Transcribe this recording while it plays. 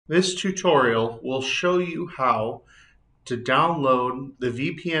This tutorial will show you how to download the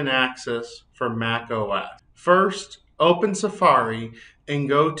VPN access for Mac OS. First, open Safari and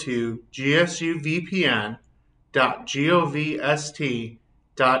go to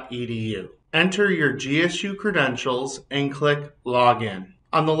gsuvpn.govst.edu. Enter your GSU credentials and click Login.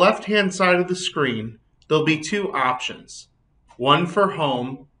 On the left-hand side of the screen, there'll be two options, one for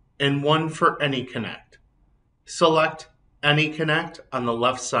Home and one for AnyConnect. Select AnyConnect on the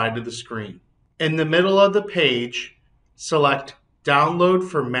left side of the screen. In the middle of the page, select Download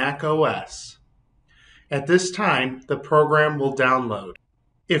for Mac OS. At this time, the program will download.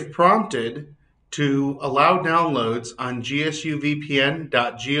 If prompted to allow downloads on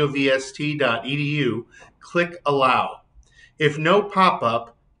gsuvpn.govst.edu, click Allow. If no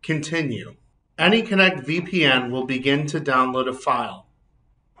pop-up, continue. AnyConnect VPN will begin to download a file.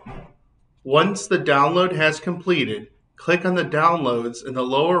 Once the download has completed, click on the downloads in the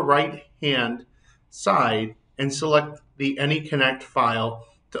lower right-hand side and select the AnyConnect file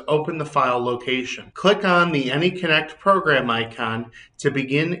to open the file location. Click on the AnyConnect program icon to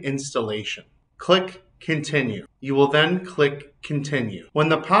begin installation. Click Continue. You will then click Continue. When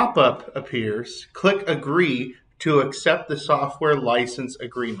the pop-up appears, click Agree to accept the software license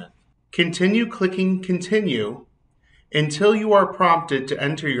agreement. Continue clicking Continue until you are prompted to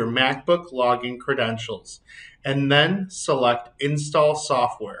enter your MacBook login credentials, and then select Install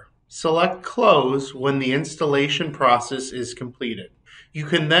Software. Select Close when the installation process is completed. You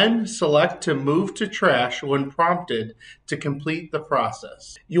can then select to move to trash when prompted to complete the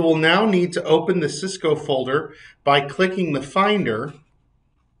process. You will now need to open the Cisco folder by clicking the Finder,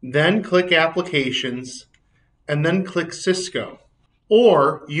 then click Applications, and then click Cisco.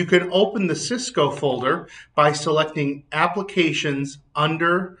 Or you can open the Cisco folder by selecting Applications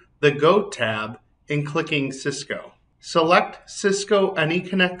under the Go tab and clicking Cisco. Select Cisco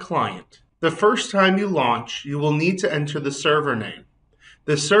AnyConnect Client. The first time you launch, you will need to enter the server name.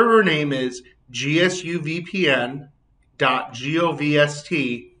 The server name is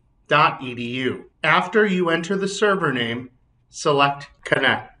gsuvpn.govst.edu. After you enter the server name, select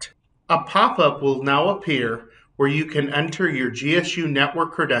Connect. A pop-up will now appear where you can enter your GSU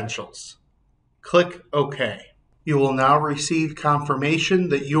network credentials. Click OK. You will now receive confirmation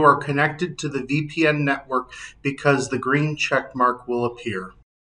that you are connected to the VPN network because the green check mark will appear.